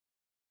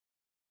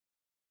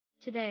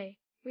Today,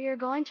 we are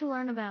going to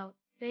learn about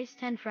base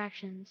 10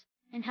 fractions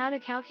and how to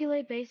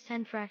calculate base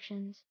 10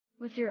 fractions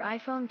with your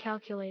iPhone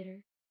calculator.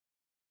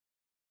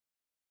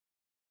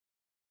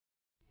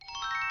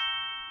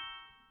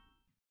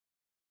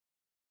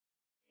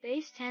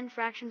 Base 10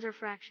 fractions are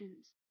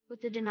fractions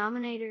with the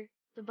denominator,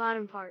 the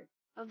bottom part,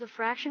 of the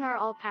fraction are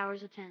all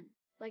powers of 10,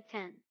 like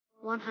 10,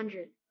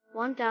 100,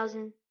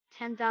 1000,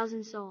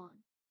 10,000, so on.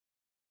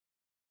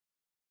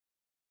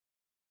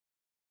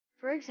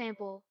 For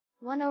example,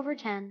 1 over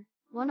 10,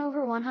 1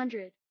 over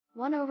 100,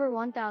 1 over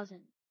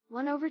 1000,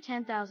 1 over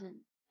 10,000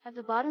 have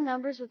the bottom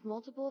numbers with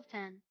multiple of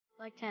 10,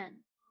 like 10,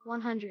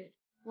 100,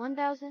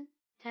 1000,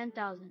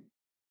 10,000.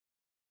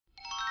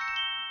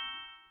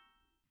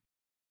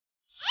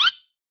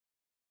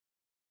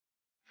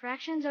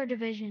 Fractions are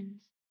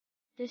divisions.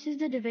 This is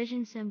the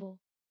division symbol.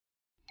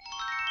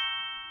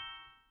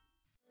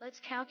 Let's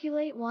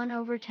calculate 1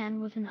 over 10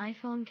 with an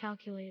iPhone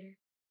calculator.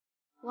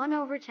 1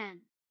 over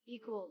 10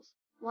 equals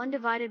 1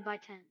 divided by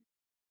 10.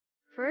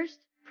 First,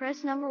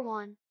 press number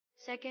 1.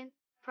 Second,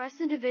 press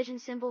the division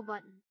symbol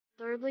button.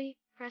 Thirdly,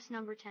 press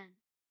number 10.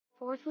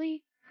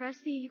 Fourthly, press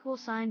the equal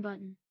sign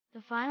button.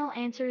 The final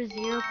answer is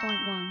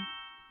 0.1.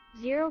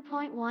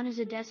 0.1 is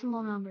a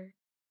decimal number.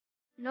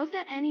 Note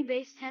that any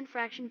base 10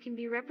 fraction can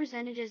be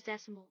represented as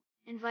decimal,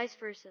 and vice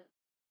versa.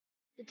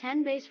 The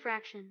 10 base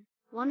fraction,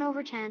 1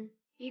 over 10,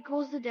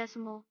 equals the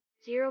decimal,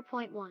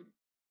 0.1.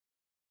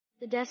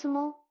 The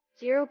decimal,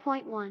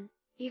 0.1,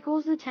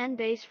 equals the 10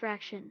 base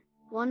fraction,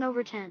 1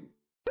 over 10.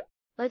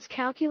 Let's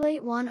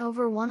calculate 1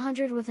 over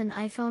 100 with an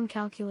iPhone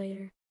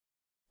calculator.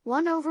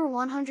 1 over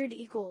 100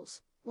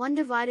 equals 1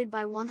 divided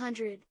by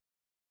 100.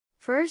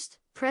 First,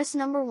 press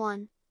number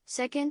 1.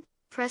 Second,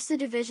 press the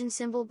division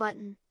symbol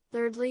button.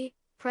 Thirdly,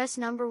 press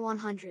number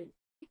 100.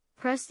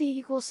 Press the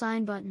equal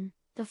sign button.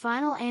 The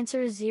final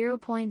answer is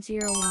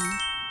 0.01.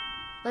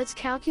 Let's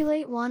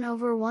calculate 1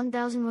 over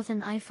 1000 with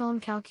an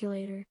iPhone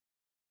calculator.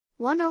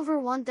 1 over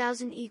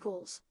 1000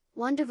 equals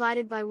 1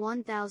 divided by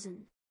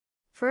 1000.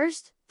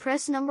 First,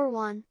 press number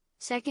 1.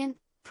 Second,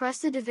 press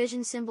the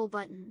division symbol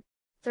button.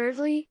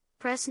 Thirdly,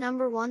 press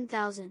number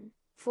 1000.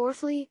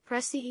 Fourthly,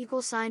 press the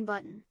equal sign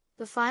button.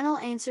 The final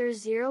answer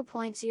is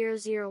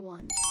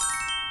 0.001.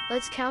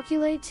 Let's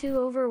calculate 2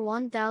 over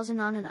 1000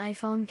 on an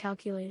iPhone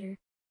calculator.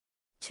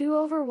 2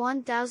 over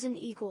 1000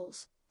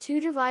 equals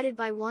 2 divided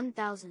by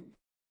 1000.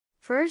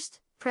 First,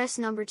 press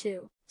number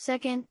 2.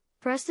 Second,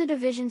 press the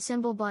division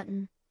symbol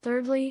button.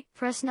 Thirdly,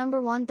 press number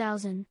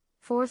 1000.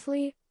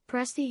 Fourthly,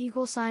 press the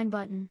equal sign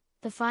button.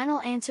 The final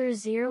answer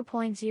is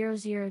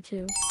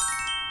 0.002.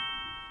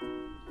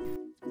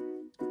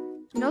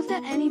 Note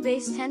that any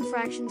base 10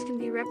 fractions can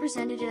be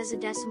represented as a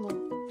decimal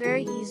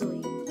very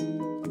easily.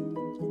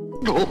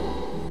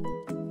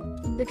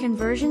 The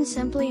conversion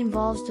simply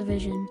involves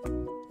division.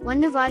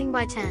 When dividing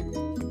by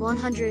 10,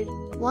 100,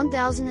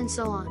 1000 and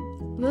so on,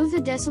 move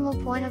the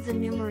decimal point of the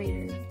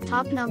numerator,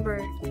 top number,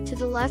 to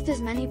the left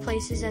as many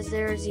places as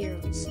there are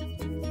zeros.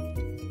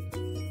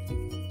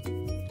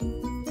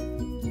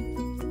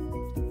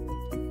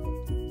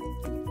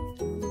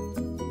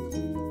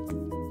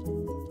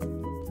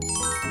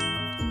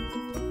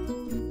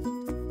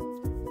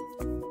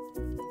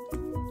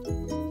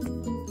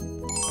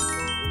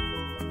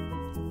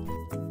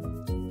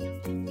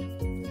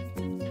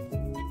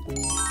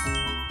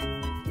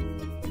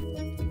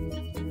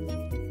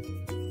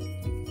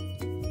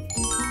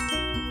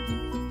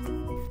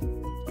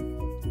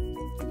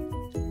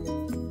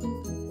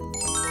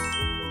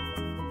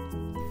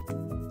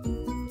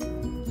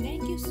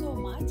 Thank you so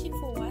much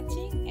for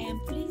watching, and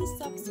please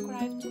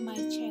subscribe to